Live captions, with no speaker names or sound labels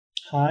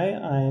Hi,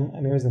 I'm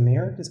Amir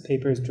Zamir. This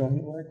paper is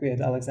joint work with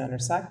Alexander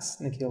Sachs,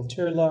 Nikhil,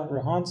 Cheerla,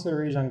 Rohan,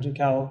 Suri, Zhangjie,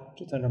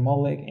 Jitendra,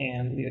 Malik,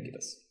 and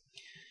Leonidas.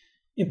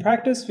 In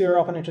practice, we are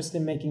often interested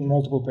in making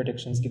multiple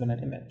predictions given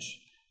an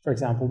image. For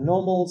example,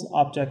 normals,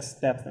 objects,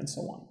 depth, and so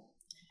on.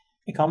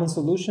 A common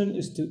solution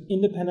is to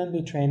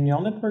independently train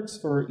neural networks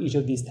for each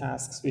of these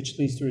tasks, which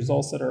leads to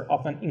results that are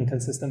often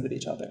inconsistent with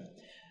each other.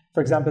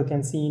 For example, you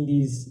can see in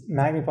these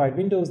magnified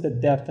windows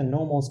that depth and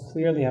normals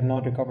clearly have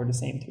not recovered the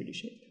same 3D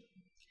shape.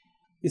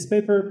 This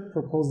paper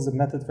proposes a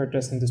method for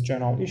addressing this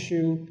general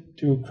issue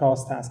through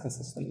cross-task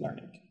consistent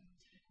learning.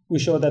 We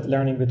show that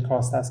learning with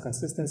cross-task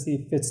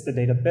consistency fits the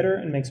data better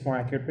and makes more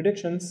accurate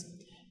predictions,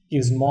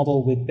 gives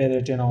model with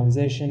better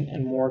generalization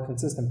and more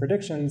consistent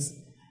predictions,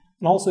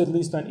 and also it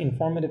leads to an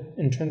informative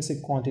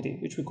intrinsic quantity,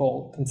 which we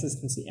call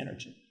consistency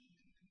energy.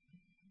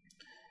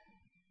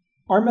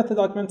 Our method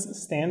augments a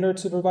standard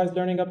supervised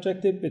learning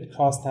objective with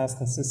cross-task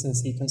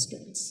consistency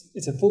constraints.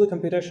 It's a fully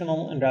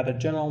computational and rather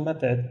general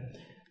method.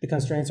 The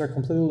constraints are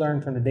completely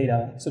learned from the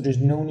data, so there's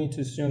no need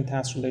to assume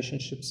task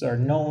relationships are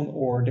known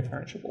or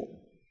differentiable.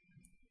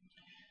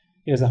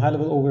 Here's a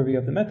high-level overview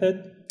of the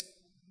method.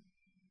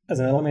 As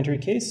an elementary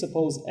case,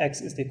 suppose X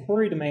is the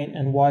query domain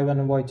and Y1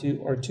 and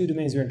Y2 are two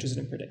domains you're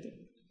interested in predicting.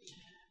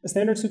 A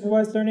standard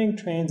supervised learning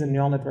trains a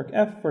neural network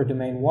F for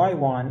domain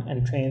Y1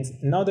 and trains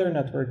another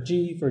network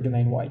G for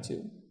domain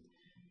Y2.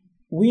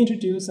 We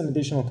introduce an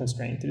additional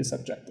constraint to this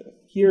objective,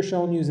 here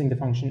shown using the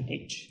function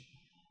H.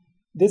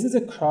 This is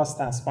a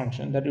cross-task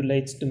function that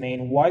relates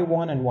domain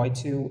Y1 and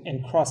Y2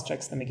 and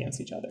cross-checks them against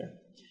each other.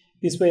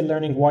 This way,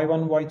 learning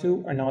Y1 and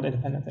Y2 are not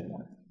independent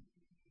anymore.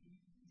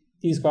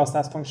 These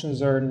cross-task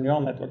functions are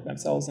neural network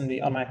themselves, and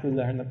we automatically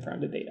learn them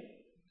from the data.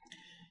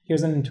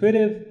 Here's an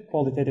intuitive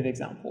qualitative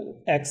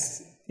example.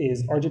 X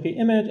is RGB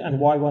image, and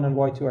Y1 and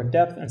Y2 are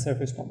depth and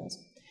surface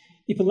normals.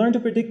 If we learn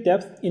to predict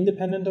depth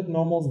independent of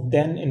normals,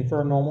 then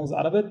infer normals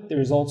out of it, the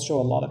results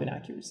show a lot of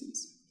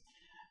inaccuracies.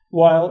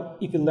 While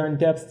if you learn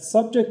depth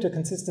subject to a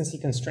consistency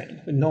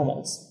constraint with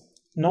normals,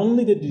 not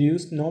only the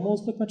deduced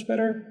normals look much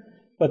better,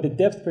 but the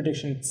depth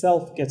prediction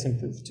itself gets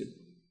improved too.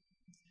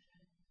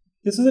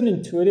 This is an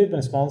intuitive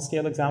and small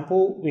scale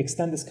example. We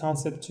extend this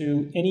concept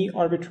to any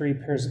arbitrary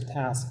pairs of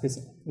tasks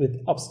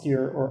with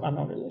obscure or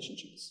unknown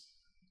relationships.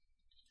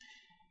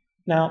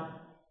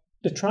 Now,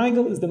 the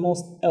triangle is the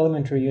most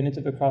elementary unit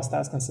of a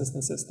cross-task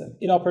consistent system.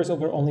 It operates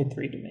over only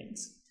 3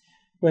 domains.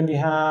 When we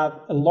have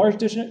a large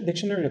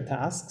dictionary of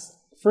tasks,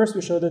 first,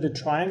 we show that the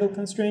triangle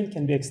constraint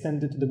can be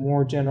extended to the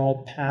more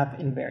general path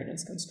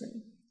invariance constraint.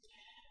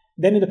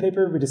 Then in the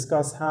paper, we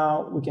discuss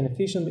how we can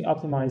efficiently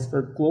optimize for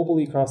a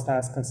globally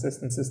cross-task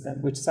consistent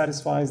system, which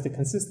satisfies the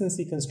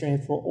consistency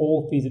constraint for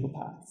all feasible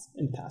paths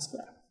in the task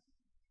graph.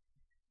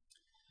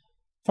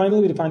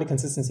 Finally, we define the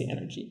consistency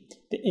energy.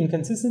 The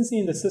inconsistency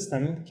in the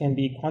system can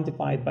be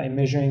quantified by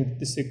measuring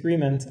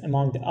disagreement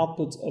among the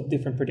outputs of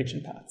different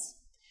prediction paths.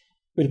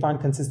 We define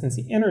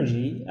consistency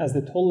energy as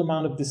the total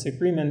amount of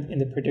disagreement in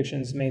the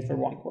predictions made for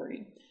one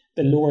query.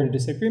 The lower the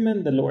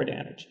disagreement, the lower the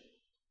energy.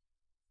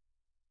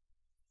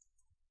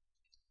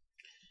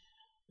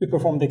 We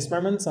performed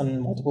experiments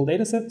on multiple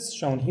datasets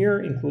shown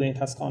here, including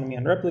Taskonomy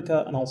and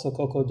Replica, and also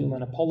Coco, Doom,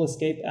 and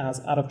ApolloScape as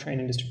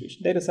out-of-training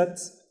distribution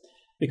datasets.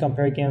 We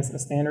compare against a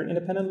standard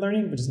independent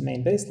learning, which is the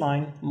main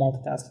baseline,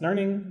 multitask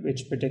learning,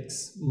 which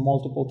predicts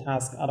multiple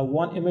tasks out of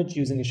one image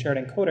using a shared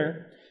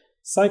encoder,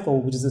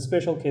 cycle, which is a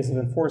special case of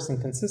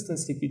enforcing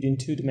consistency between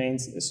 2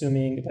 domains,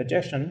 assuming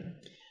digestion,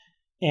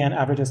 and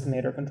average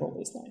estimator control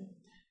baseline.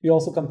 We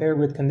also compare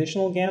with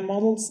conditional GAN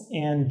models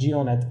and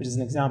GeoNet, which is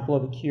an example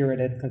of a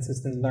curated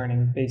consistent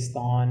learning based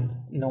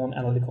on known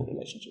analytical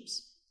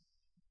relationships.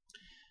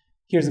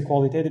 Here's a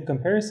qualitative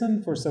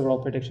comparison for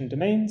several prediction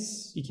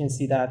domains. You can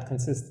see that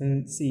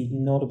consistency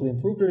notably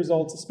improved the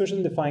results, especially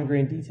in the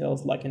fine-grained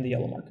details like in the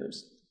yellow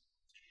markers.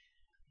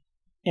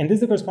 And this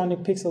is the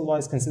corresponding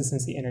pixel-wise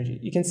consistency energy.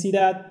 You can see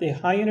that the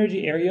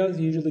high-energy areas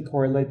usually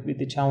correlate with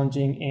the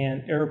challenging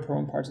and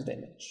error-prone parts of the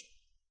image.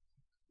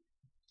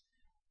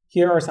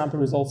 Here are sample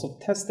results of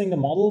testing the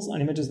models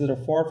on images that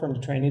are far from the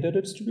training data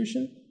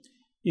distribution.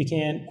 You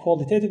can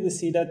qualitatively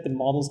see that the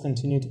models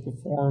continue to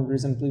perform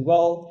reasonably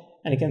well,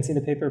 and you can see the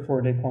paper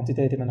for the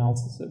quantitative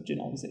analysis of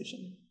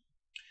generalization.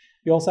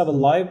 We also have a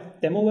live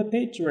demo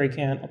webpage where you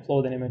can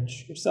upload an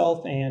image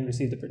yourself and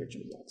receive the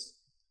prediction results.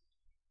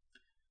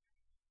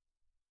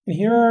 And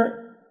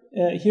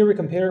here we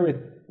compare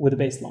with the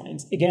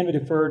baselines. Again, we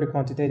defer the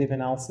quantitative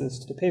analysis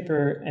to the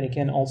paper, and you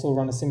can also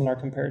run a similar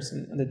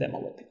comparison on the demo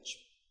webpage.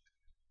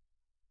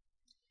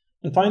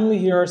 And finally,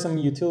 here are some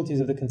utilities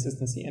of the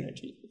consistency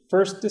energy.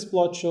 First, this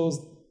plot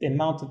shows the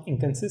amount of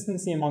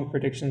inconsistency among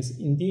predictions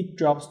indeed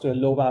drops to a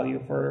low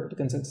value for the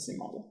consistency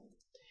model.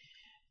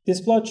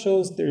 This plot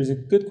shows there is a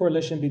good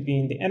correlation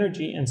between the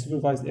energy and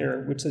supervised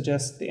error, which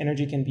suggests the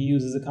energy can be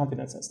used as a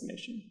confidence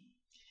estimation.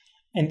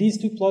 And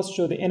these 2 plots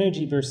show the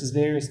energy versus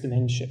various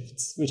domain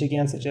shifts, which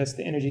again suggests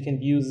the energy can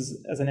be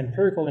used as an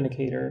empirical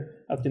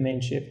indicator of domain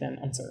shift and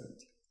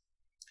uncertainty.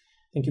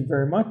 Thank you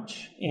very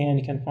much, and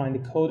you can find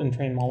the code and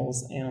train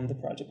models on the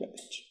project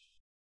webpage.